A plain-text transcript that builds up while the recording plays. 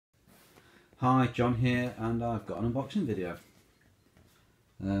Hi, John here, and I've got an unboxing video.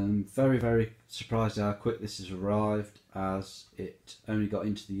 Very surprised how quick this has arrived, as it only got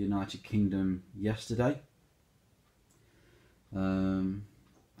into the United Kingdom yesterday, and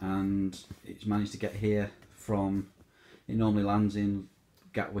it's managed to get here from, it normally lands in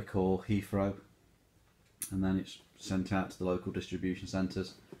Gatwick or Heathrow, and then it's sent out to the local distribution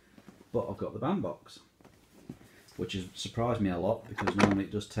centres. But I've got the band box, which has surprised me a lot, because normally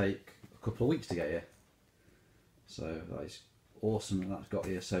it does take a couple of weeks to get here. So that is awesome that that's got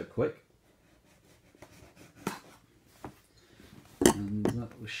here so quick. And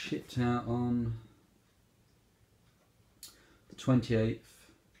that was shipped out on the 28th.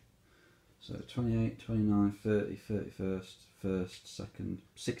 So 28, 29, 30, 31st, 1st, 2nd,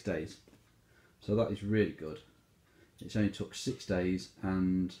 6 days. So that is really good. It's only took 6 days,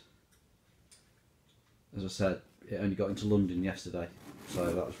 and as I said, it only got into London yesterday, so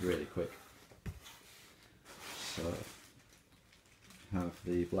that was really quick. So have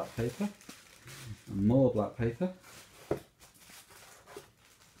the black paper and more black paper. And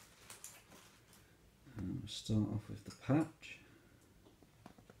we'll start off with the patch.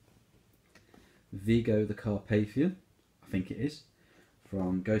 Vigo the Carpathian, I think it is,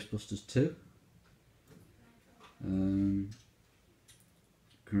 from Ghostbusters 2. I can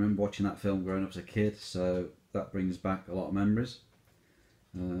remember watching that film growing up as a kid, so that brings back a lot of memories.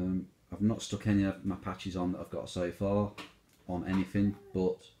 I've not stuck any of my patches on that I've got so far on anything,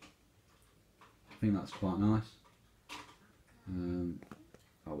 but I think that's quite nice.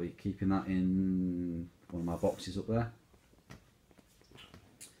 I'll be keeping that in one of my boxes up there.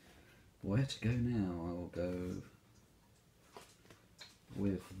 Where to go now? I will go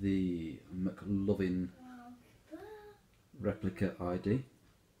with the McLovin replica ID.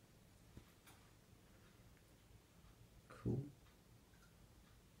 Cool.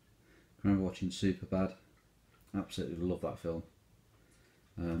 I remember watching Superbad. Absolutely love that film.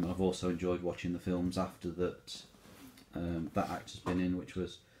 I've also enjoyed watching the films after that that actor's been in, which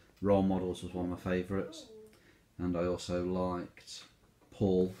was Role Models was one of my favourites, and I also liked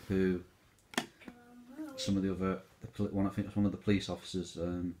Paul, who some of the other one, I think it's one of the police officers,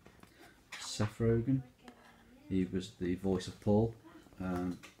 Seth Rogen. He was the voice of Paul.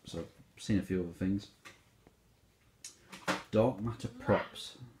 So I've seen a few other things. Dark Matter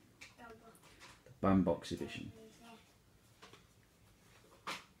Props, the Bandbox edition.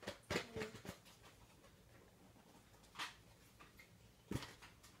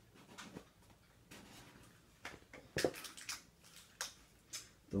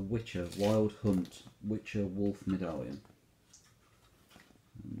 The Witcher Wild Hunt Witcher Wolf Medallion,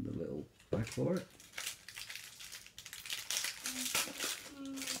 and the little bag for it.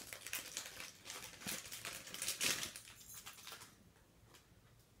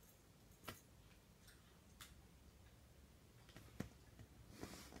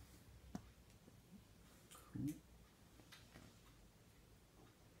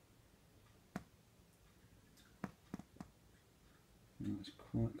 That's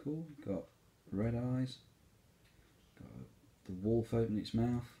quite cool. Got red eyes. Got the wolf opening its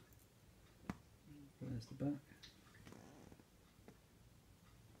mouth. There's the back.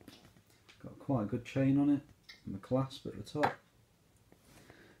 Got quite a good chain on it, and the clasp at the top.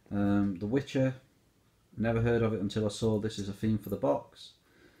 The Witcher. Never heard of it until I saw this as a theme for the box.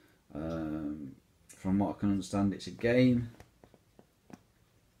 From what I can understand, it's a game.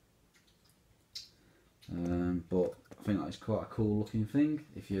 But I think that is quite a cool looking thing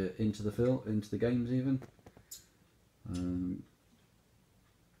if you're into the into the games even.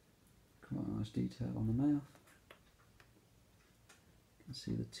 Quite a nice detail on the mouth. You can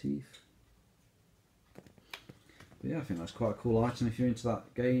see the teeth. But yeah, I think that's quite a cool item if you're into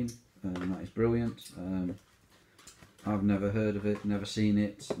that game. That is brilliant. I've never heard of it, never seen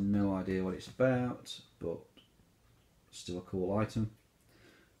it, no idea what it's about, but still a cool item.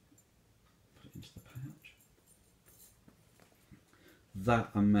 Put it into the pouch. That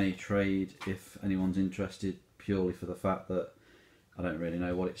I may trade if anyone's interested, purely for the fact that I don't really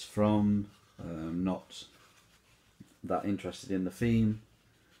know what it's from. Not that interested in the theme,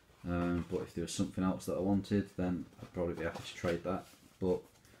 but if there was something else that I wanted, then I'd probably be happy to trade that. But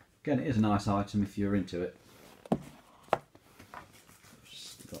again, it is a nice item if you're into it.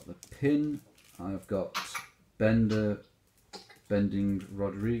 Got the pin. I've got Bending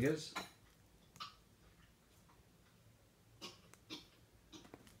Rodriguez.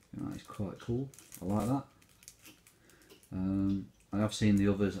 That is quite cool. I like that. I have seen the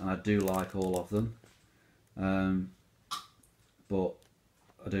others and I do like all of them, but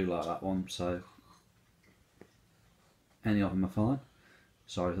I do like that one, so any of them are fine.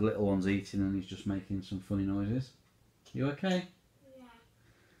 Sorry, the little one's eating and he's just making some funny noises. You okay? Yeah.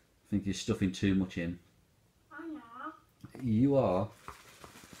 I think he's stuffing too much in. I know. You are?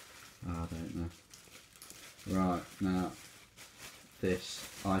 I don't know. Right, now, this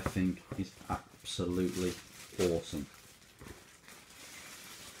I think is absolutely awesome.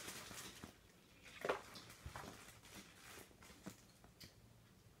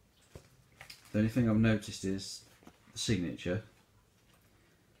 The only thing I've noticed is the signature.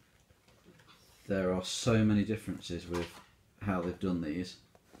 There are so many differences with how they've done these.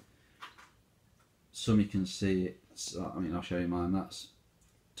 Some you can see, I mean, I'll show you mine, that's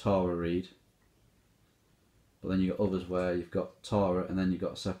Tara Reid. But then you've got others where you've got Tara and then you've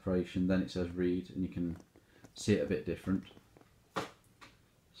got a separation, then it says Reid, and you can see it a bit different.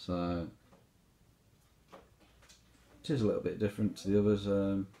 So it is a little bit different to the others.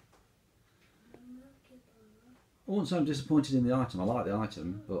 I wouldn't say I'm disappointed in the item. I like the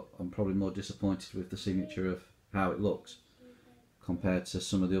item, but I'm probably more disappointed with the signature of how it looks compared to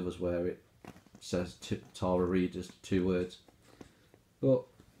some of the others where it says Tara Reid as 2 words. But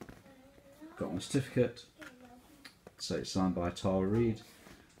got my certificate, so it's signed by Tara Reid.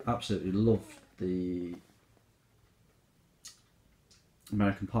 Absolutely loved the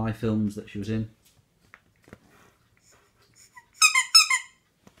American Pie films that she was in.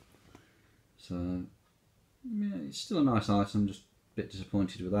 So yeah, it's still a nice item, just a bit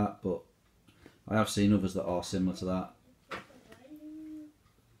disappointed with that, but I have seen others that are similar to that.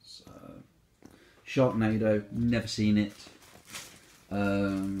 So, Sharknado, never seen it.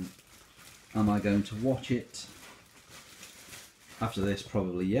 Am I going to watch it? After this,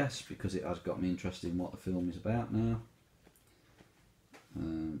 probably yes, because it has got me interested in what the film is about now.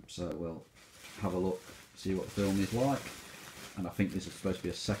 So we'll have a look, see what the film is like. And I think this is supposed to be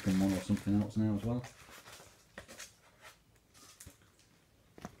a second one or something else now as well.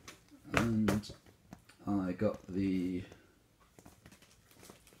 And I got the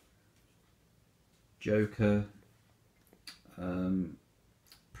Joker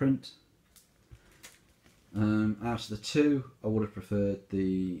print. Out of the two, I would have preferred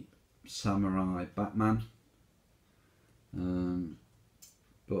the Samurai Batman,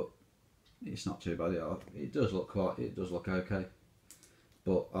 but it's not too bad. It does look okay,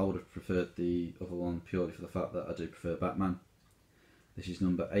 but I would have preferred the other one purely for the fact that I do prefer Batman. This is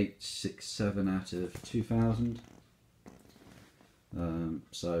number 867 out of 2000.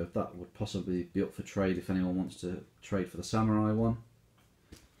 So that would possibly be up for trade if anyone wants to trade for the Samurai one.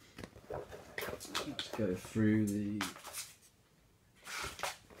 Let's go through the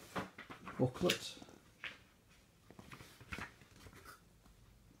booklet.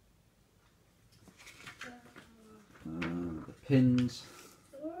 The pins.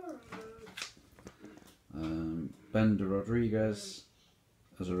 Bender Rodriguez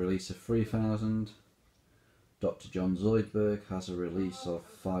has a release of 3,000. Dr. John Zoidberg has a release of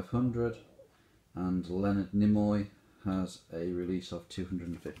 500, and Leonard Nimoy has a release of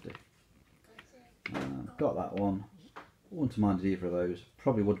 250. Got that one. Wouldn't have minded either of those.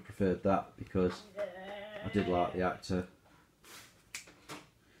 Probably would have preferred that because I did like the actor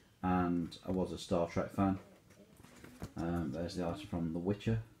and I was a Star Trek fan. There's the item from The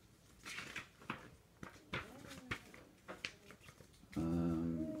Witcher.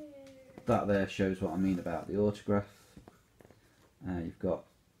 That there shows what I mean about the autograph. You've got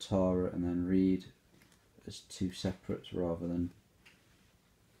Tara and then Reid as 2 separates rather than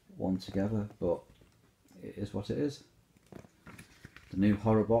one together, but it is what it is. The new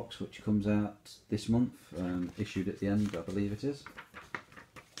horror box, which comes out this month, issued at the end, I believe it is.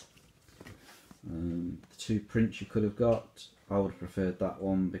 The 2 prints you could have got, I would have preferred that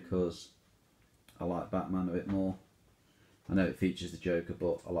one because I like Batman a bit more. I know it features the Joker,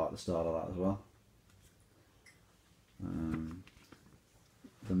 but I like the style of that as well.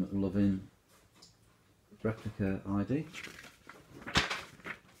 The McLovin replica ID.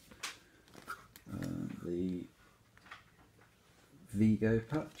 The Vigo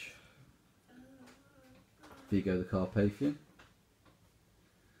patch. Vigo the Carpathian.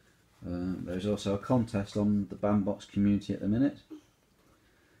 There's also a contest on the bandbox community at the minute.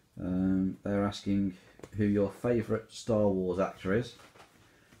 They're asking who your favourite Star Wars actor is,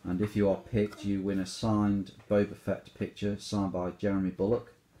 and if you are picked you win a signed Boba Fett picture signed by Jeremy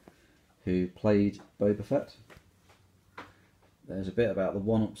Bulloch, who played Boba Fett. There's a bit about the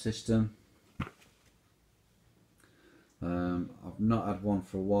 1-up system. I've not had one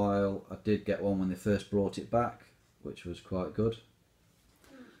for a while. I did get one when they first brought it back, which was quite good.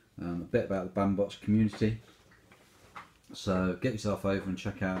 A bit about the bandbox community. So get yourself over and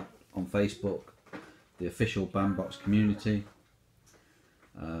check out on Facebook the official bandbox community.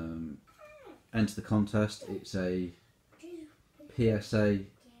 enter the contest. It's a PSA,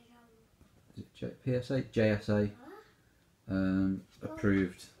 JSA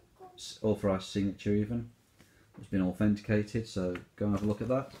approved, authorised signature even. It's been authenticated, so go and have a look at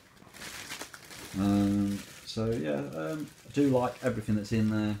that. So yeah, I do like everything that's in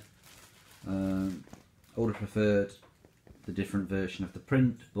there. I would have preferred the different version of the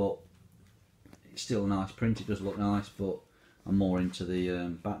print, but it's still a nice print. It does look nice, but I'm more into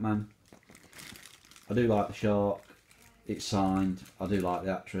the Batman. I do like the shark. It's signed. I do like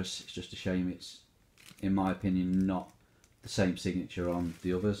the actress. It's just a shame it's, in my opinion, not the same signature on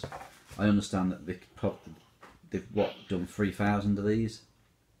the others. I understand that they've done 3,000 of these,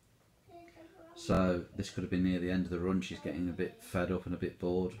 so this could have been near the end of the run. She's getting a bit fed up and a bit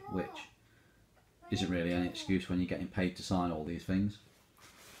bored, which isn't really any excuse when you're getting paid to sign all these things.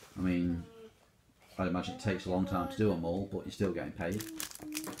 I mean, I'd imagine it takes a long time to do them all, but you're still getting paid.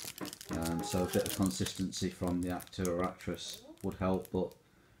 So a bit of consistency from the actor or actress would help, but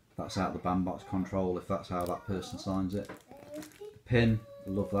that's out of the bandbox control if that's how that person signs it. Pin,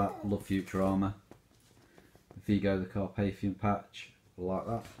 love that, love Futurama. Vigo the Carpathian patch, like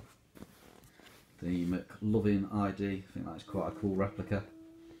that. The McLovin ID, I think that's quite a cool replica.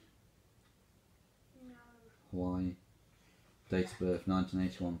 Hawaii, date of birth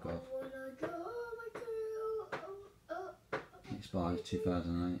 1981 card. Expires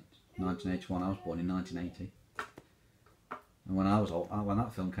 2008. 1981. I was born in 1980. And when when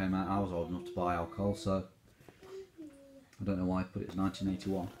that film came out, I was old enough to buy alcohol, so I don't know why I put it as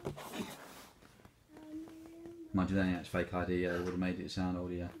 1981. Mind you, then it's fake ID. Yeah, would have made it sound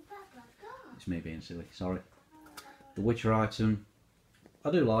older. Yeah, it's me being silly. Sorry. The Witcher item, I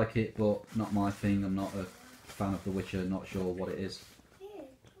do like it, but not my thing. I'm not a fan of The Witcher. Not sure what it is.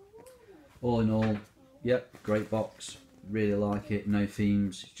 All in all, yep, great box. Really like it. No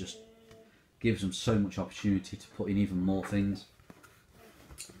themes. It just gives them so much opportunity to put in even more things.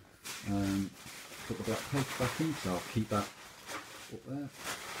 Put the black paper back in, so I'll keep that up there.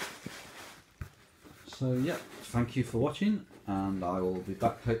 So yeah, thank you for watching, and I will be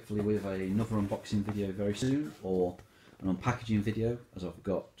back hopefully with another unboxing video very soon, or an unpackaging video, as I've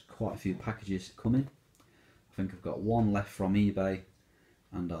got quite a few packages coming. I think I've got one left from eBay,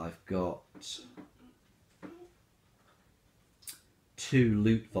 and I've got 2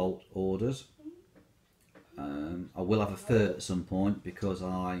 Loot Vault orders. I will have a third at some point because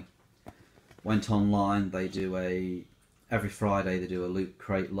I went online. They do every Friday they do a Loot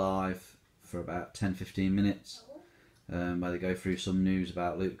Crate live for about 10-15 minutes, where they go through some news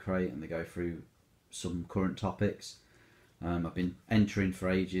about Loot Crate and they go through some current topics. I've been entering for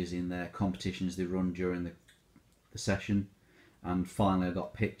ages in their competitions they run during the session, and finally I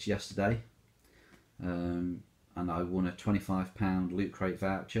got picked yesterday. And I won a £25 Loot Crate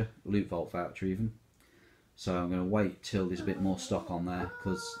voucher, Loot Vault voucher even. So I'm going to wait till there's a bit more stock on there,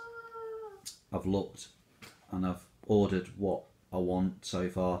 because I've looked and I've ordered what I want so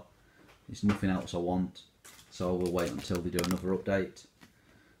far. There's nothing else I want, so I will wait until they do another update.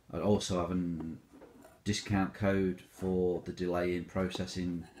 I also have a discount code for the delay in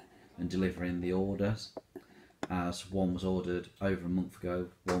processing and delivering the orders, as one was ordered over a month ago,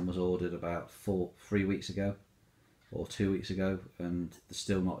 one was ordered about 3 weeks ago or 2 weeks ago, and they're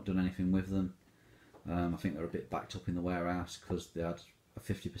still not done anything with them. I think they're a bit backed up in the warehouse because they had a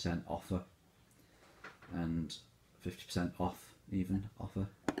 50% offer and 50% off even offer.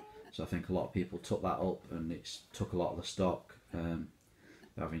 So I think a lot of people took that up, and it's took a lot of the stock. They're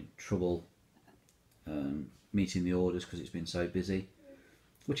having trouble meeting the orders because it's been so busy,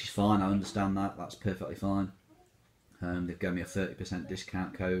 which is fine. I understand that. That's perfectly fine. They've given me a 30%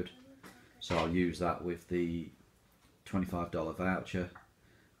 discount code, so I'll use that with the $25 voucher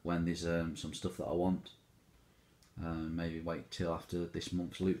when there's some stuff that I want. Maybe wait till after this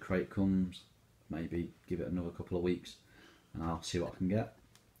month's Loot Crate comes, maybe give it another couple of weeks and I'll see what I can get.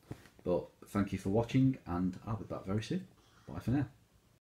 But thank you for watching, and I'll be back very soon. Bye for now.